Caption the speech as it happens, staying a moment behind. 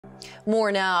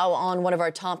More now on one of our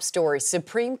top stories.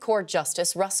 Supreme Court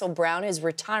Justice Russell Brown is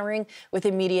retiring with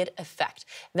immediate effect.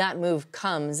 That move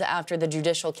comes after the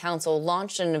Judicial Council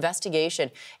launched an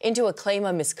investigation into a claim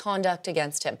of misconduct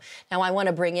against him. Now, I want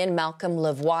to bring in Malcolm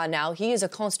Lavoie now. He is a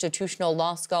constitutional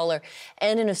law scholar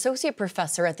and an associate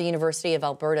professor at the University of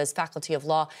Alberta's Faculty of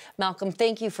Law. Malcolm,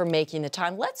 thank you for making the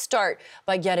time. Let's start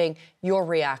by getting your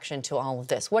reaction to all of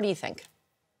this. What do you think?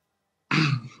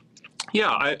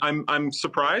 Yeah, I'm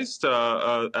surprised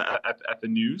at the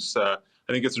news. I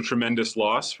think it's a tremendous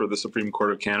loss for the Supreme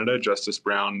Court of Canada. Justice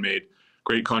Brown made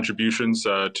great contributions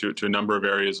to a number of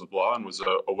areas of law and was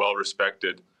a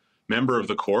well-respected member of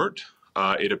the court.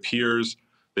 It appears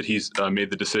that he's made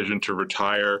the decision to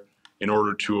retire in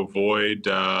order to avoid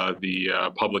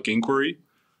the public inquiry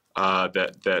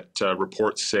that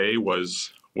reports say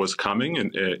was coming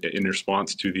in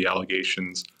response to the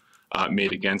allegations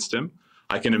made against him.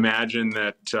 I can imagine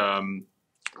that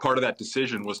part of that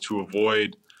decision was to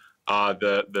avoid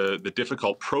the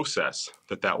difficult process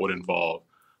that would involve,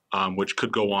 which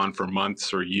could go on for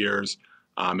months or years,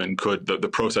 and the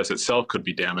process itself could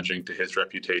be damaging to his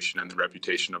reputation and the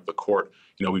reputation of the court.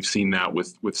 You know, we've seen that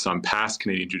with some past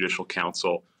Canadian Judicial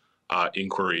Council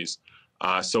inquiries.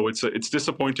 So it's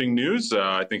disappointing news.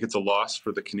 I think it's a loss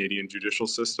for the Canadian judicial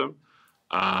system,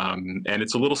 and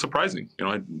it's a little surprising. You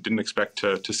know, I didn't expect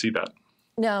to see that.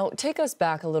 Now, take us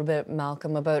back a little bit,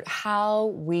 Malcolm, about how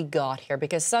we got here,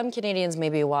 because some Canadians may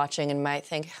be watching and might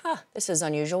think, this is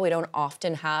unusual. We don't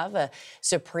often have a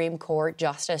Supreme Court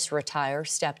justice retire,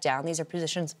 step down. These are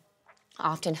positions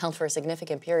often held for a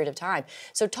significant period of time.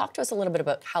 So talk to us a little bit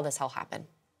about how this all happened.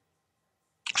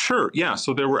 Sure, yeah.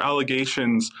 So there were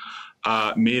allegations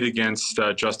made against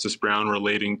Justice Brown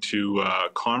relating to a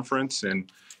conference in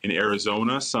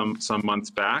Arizona some months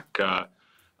back.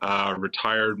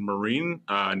 Retired Marine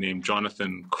named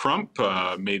Jonathan Crump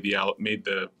made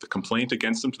the complaint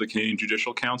against him to the Canadian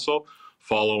Judicial Council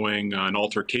following an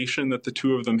altercation that the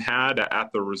two of them had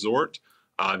at the resort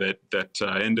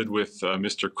that ended with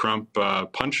Mr. Crump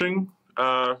punching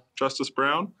Justice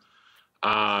Brown.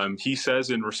 He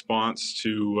says in response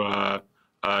to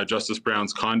Justice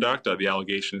Brown's conduct, the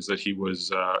allegation is that he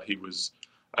was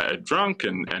drunk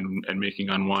and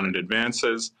making unwanted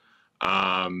advances.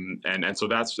 And so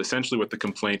that's essentially what the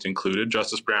complaint included.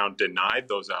 Justice Brown denied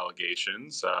those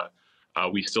allegations.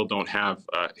 We still don't have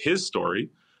his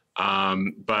story.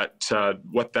 But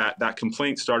what that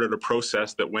complaint started a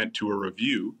process that went to a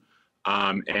review.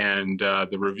 And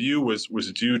the review was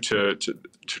due to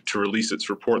release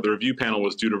its report. The review panel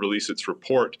was due to release its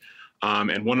report.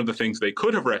 And one of the things they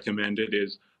could have recommended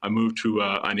is a move to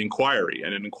an inquiry.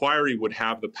 And an inquiry would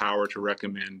have the power to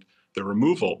recommend the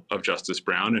removal of Justice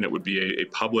Brown, and it would be a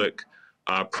public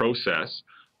process.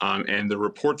 And the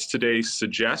reports today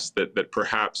suggest that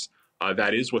perhaps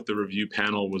that is what the review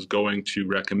panel was going to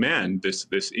recommend,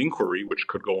 this inquiry, which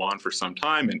could go on for some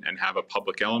time and have a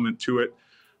public element to it,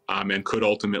 and could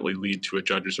ultimately lead to a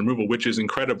judge's removal, which is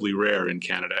incredibly rare in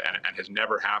Canada and has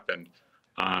never happened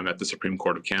at the Supreme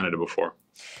Court of Canada before.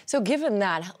 So given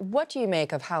that, what do you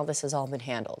make of how this has all been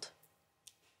handled?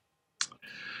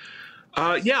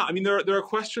 Yeah, I mean, there are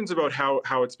questions about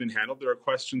how it's been handled. There are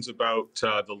questions about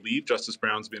the leave. Justice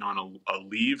Brown's been on a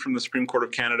leave from the Supreme Court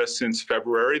of Canada since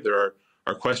February. There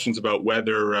are questions about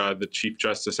whether the Chief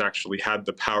Justice actually had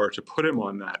the power to put him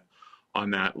on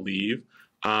that leave.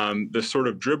 The sort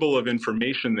of dribble of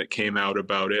information that came out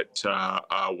about it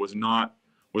was not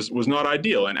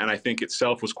ideal, and I think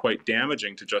itself was quite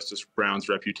damaging to Justice Brown's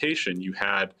reputation. You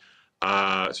had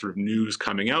sort of news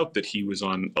coming out that he was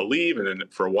on a leave, and then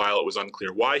for a while it was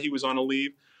unclear why he was on a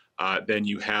leave. Then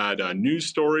you had news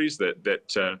stories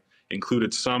that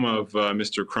included some of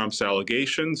Mr. Crump's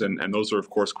allegations, and those are,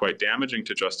 of course, quite damaging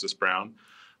to Justice Brown.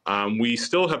 We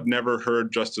still have never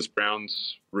heard Justice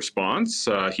Brown's response.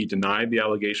 He denied the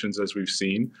allegations, as we've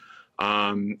seen.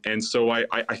 And so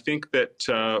I think that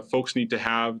folks need to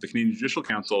the Canadian Judicial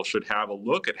Council should have a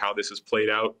look at how this has played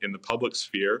out in the public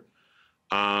sphere.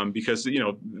 Because, you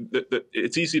know,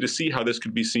 it's easy to see how this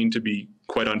could be seen to be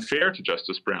quite unfair to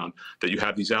Justice Brown, that you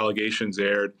have these allegations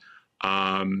aired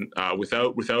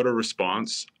without a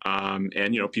response.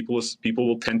 And, you know, people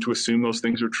will tend to assume those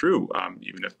things are true,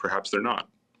 even if perhaps they're not.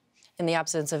 In the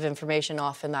absence of information,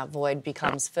 often that void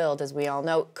becomes filled, as we all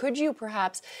know. Could you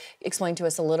perhaps explain to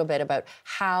us a little bit about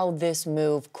how this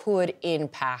move could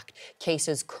impact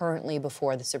cases currently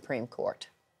before the Supreme Court?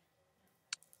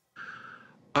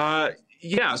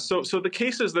 Yeah, so the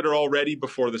cases that are already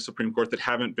before the Supreme Court that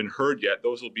haven't been heard yet,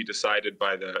 those will be decided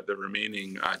by the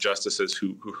remaining justices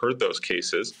who heard those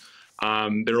cases.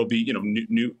 There will be,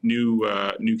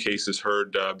 new cases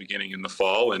heard beginning in the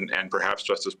fall, and perhaps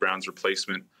Justice Brown's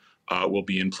replacement will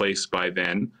be in place by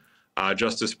then.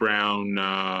 Justice Brown,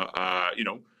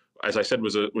 as I said,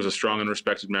 was a strong and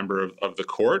respected member of the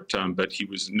court, but he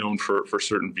was known for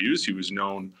certain views. He was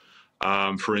known,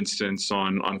 for instance,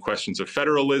 on questions of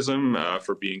federalism,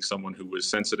 for being someone who was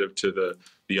sensitive to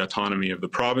the autonomy of the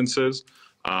provinces.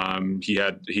 He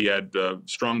had a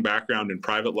strong background in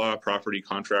private law, property,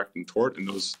 contract, and tort, and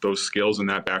those skills and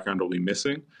that background will be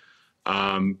missing.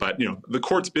 But the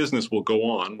court's business will go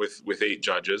on with 8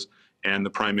 judges, and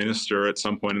the Prime Minister at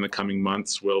some point in the coming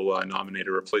months will nominate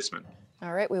a replacement.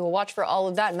 All right, we will watch for all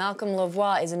of that. Malcolm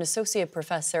Lavoie is an associate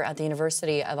professor at the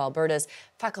University of Alberta's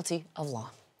Faculty of Law.